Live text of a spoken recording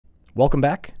Welcome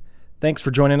back. Thanks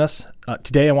for joining us.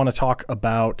 Today I want to talk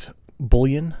about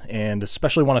bullion and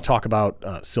especially want to talk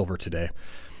about silver today.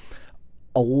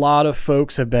 A lot of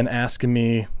folks have been asking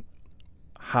me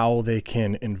how they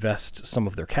can invest some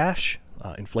of their cash.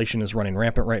 Inflation is running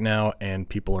rampant right now and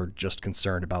people are just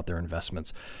concerned about their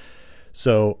investments.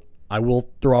 So I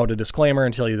will throw out a disclaimer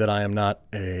and tell you that I am not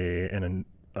a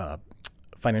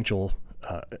financial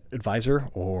advisor,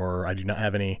 or I do not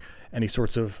have any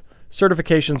sorts of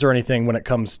certifications or anything when it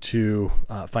comes to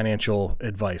financial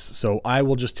advice. So I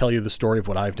will just tell you the story of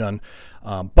what I've done.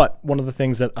 But one of the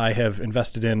things that I have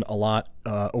invested in a lot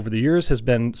over the years has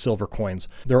been silver coins.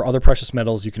 There are other precious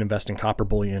metals. You can invest in copper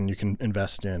bullion. You can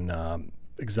invest in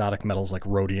exotic metals like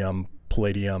rhodium,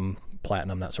 palladium,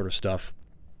 platinum, that sort of stuff.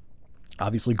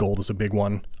 Obviously, gold is a big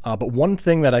one. But one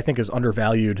thing that I think is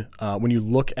undervalued when you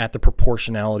look at the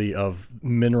proportionality of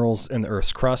minerals in the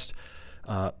Earth's crust,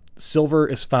 silver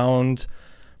is found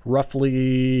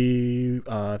roughly,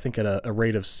 I think, at a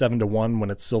rate of 7 to 1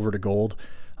 when it's silver to gold.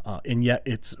 And yet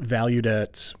it's valued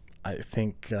at, I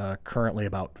think, currently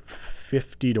about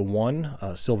 50 to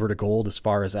 1 silver to gold as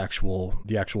far as the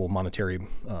actual monetary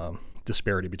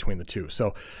disparity between the two.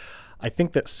 So I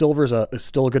think that silver is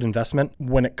still a good investment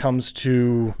when it comes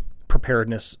to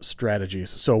preparedness strategies.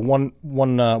 So one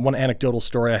anecdotal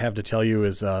story I have to tell you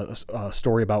is a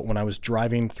story about when I was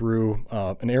driving through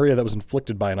an area that was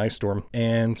inflicted by an ice storm,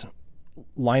 and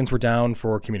lines were down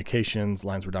for communications,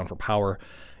 lines were down for power.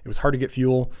 It was hard to get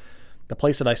fuel. The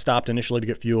place that I stopped initially to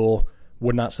get fuel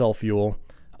would not sell fuel.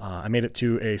 I made it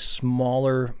to a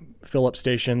smaller fill-up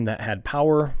station that had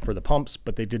power for the pumps,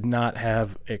 but they did not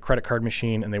have a credit card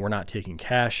machine and they were not taking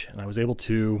cash. And I was able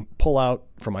to pull out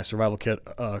from my survival kit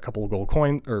a couple of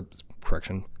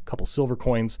couple silver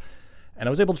coins, and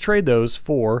I was able to trade those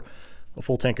for a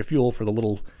full tank of fuel for the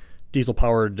little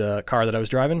diesel-powered car that I was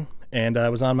driving, and I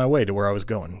was on my way to where I was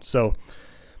going. So,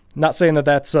 not saying that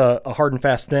that's a hard and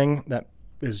fast thing. That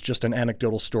is just an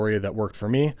anecdotal story that worked for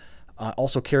me. I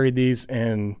also carried these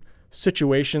in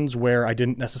situations where I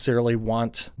didn't necessarily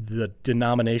want the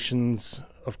denominations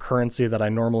of currency that I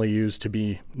normally use to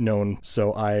be known,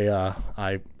 so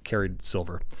I carried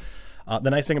silver.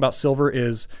 The nice thing about silver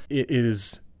is it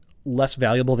is less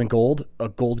valuable than gold. A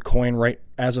gold coin right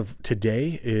as of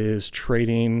today is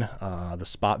trading the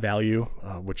spot value,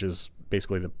 which is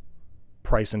basically the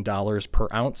price in dollars per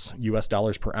ounce, US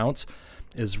dollars per ounce,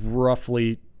 is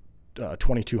roughly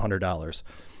 $2,200.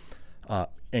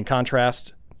 In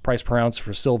contrast, price per ounce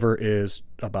for silver is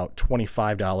about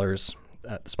 $25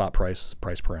 at the spot price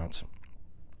per ounce.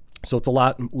 So it's a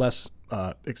lot less,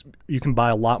 you can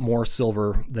buy a lot more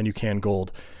silver than you can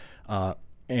gold.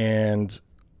 And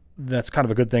that's kind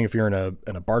of a good thing if you're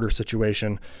in a barter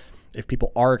situation. If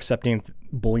people are accepting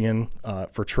bullion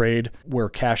for trade where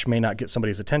cash may not get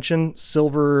somebody's attention,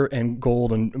 silver and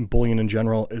gold and bullion in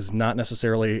general is not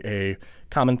necessarily a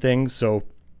common thing. So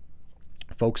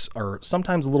folks are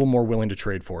sometimes a little more willing to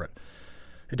trade for it.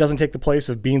 It doesn't take the place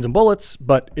of beans and bullets,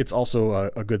 but it's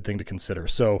also a good thing to consider.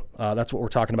 So that's what we're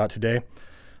talking about today.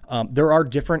 There are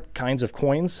different kinds of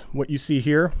coins. What you see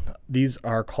here, these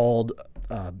are called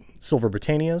silver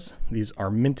Britannias. These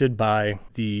are minted by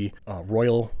the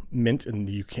Royal Mint in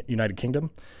the United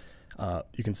Kingdom.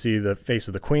 You can see the face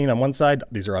of the Queen on one side.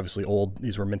 These are obviously old.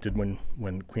 These were minted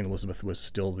when Queen Elizabeth was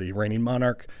still the reigning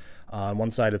monarch. On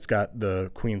one side, it's got the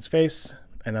Queen's face,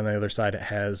 and on the other side, it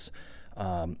has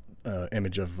an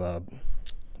image of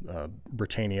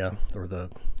Britannia, or the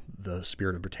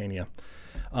spirit of Britannia.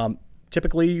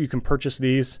 Typically, you can purchase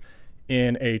these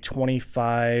in a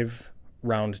 25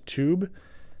 round tube,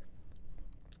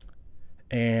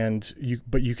 and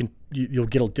you'll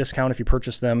get a discount if you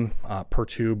purchase them per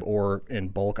tube or in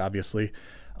bulk. Obviously,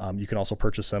 you can also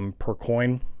purchase them per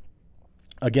coin.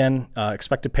 Again,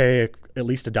 expect to pay at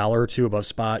least $1 or $2 above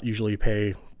spot. Usually you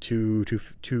pay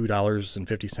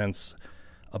 $2.50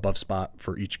 above spot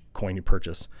for each coin you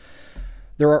purchase.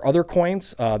 There are other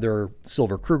coins. There are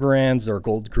silver Krugerrands, there are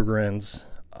gold Krugerrands,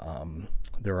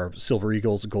 there are silver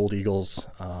eagles, gold eagles,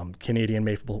 Canadian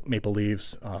maple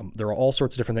leaves. There are all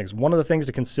sorts of different things. One of the things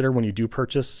to consider when you do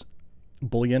purchase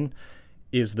bullion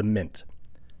is the mint.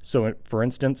 So for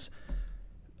instance,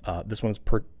 this one's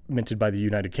minted by the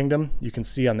United Kingdom. You can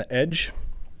see on the edge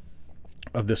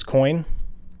of this coin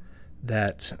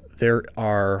that there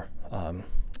are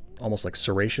almost like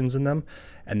serrations in them,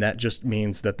 and that just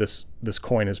means that this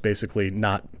coin is basically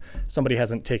not, somebody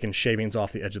hasn't taken shavings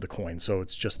off the edge of the coin, so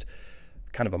it's just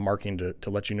kind of a marking to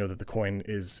let you know that the coin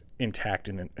is intact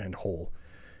and whole.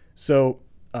 So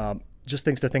just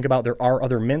things to think about. There are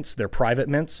other mints. They're private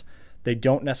mints. They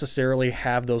don't necessarily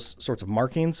have those sorts of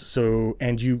markings, so,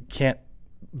 and you can't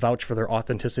vouch for their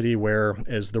authenticity,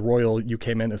 whereas the Royal you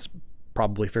came in is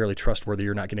probably fairly trustworthy.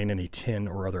 You're not getting any tin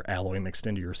or other alloy mixed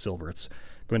into your silver. It's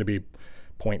going to be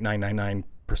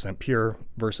 0.999% pure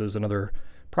versus another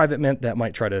private mint that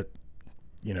might try to,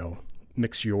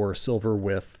 mix your silver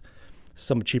with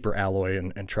some cheaper alloy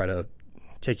and try to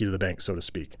take you to the bank, so to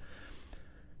speak.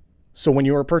 So when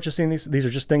you are purchasing these are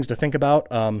just things to think about.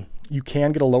 You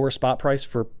can get a lower spot price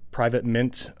for privately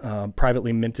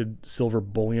minted silver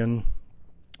bullion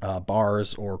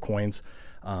bars or coins.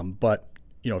 But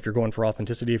if you're going for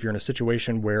authenticity, if you're in a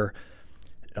situation where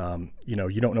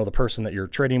you don't know the person that you're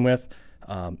trading with,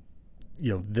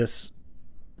 this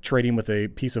trading with a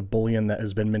piece of bullion that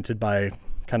has been minted by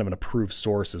kind of an approved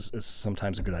source is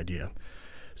sometimes a good idea.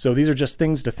 So these are just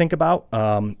things to think about.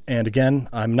 And again,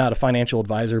 I'm not a financial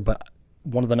advisor, but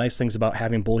one of the nice things about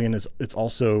having bullion is it's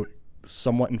also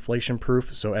somewhat inflation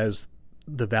proof. So as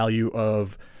the value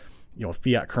of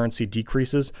fiat currency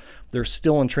decreases, there's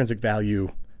still intrinsic value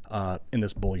in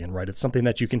this bullion, right? It's something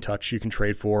that you can touch, you can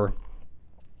trade for.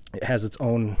 It has its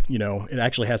own, it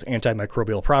actually has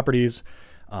antimicrobial properties.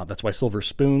 That's why silver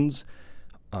spoons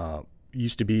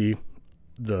used to be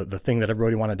the thing that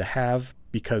everybody wanted to have,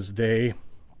 because they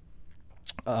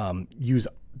use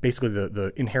basically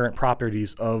the inherent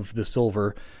properties of the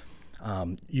silver,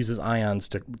 uses ions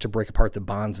to break apart the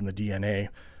bonds in the DNA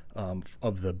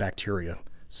of the bacteria.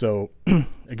 So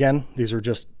again, these are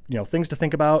just things to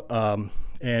think about,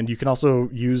 and you can also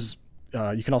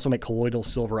make colloidal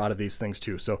silver out of these things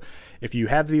too. So if you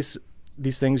have these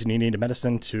things and you need a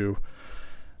medicine to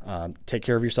take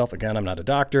care of yourself, again, I'm not a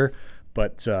doctor,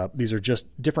 but these are just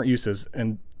different uses.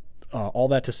 And all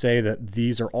that to say that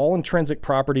these are all intrinsic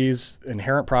properties,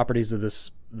 inherent properties of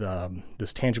this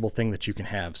tangible thing that you can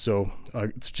have. So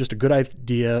it's just a good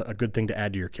idea, a good thing to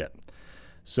add to your kit.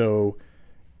 So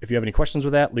if you have any questions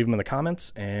with that, leave them in the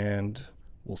comments, and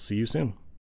we'll see you soon.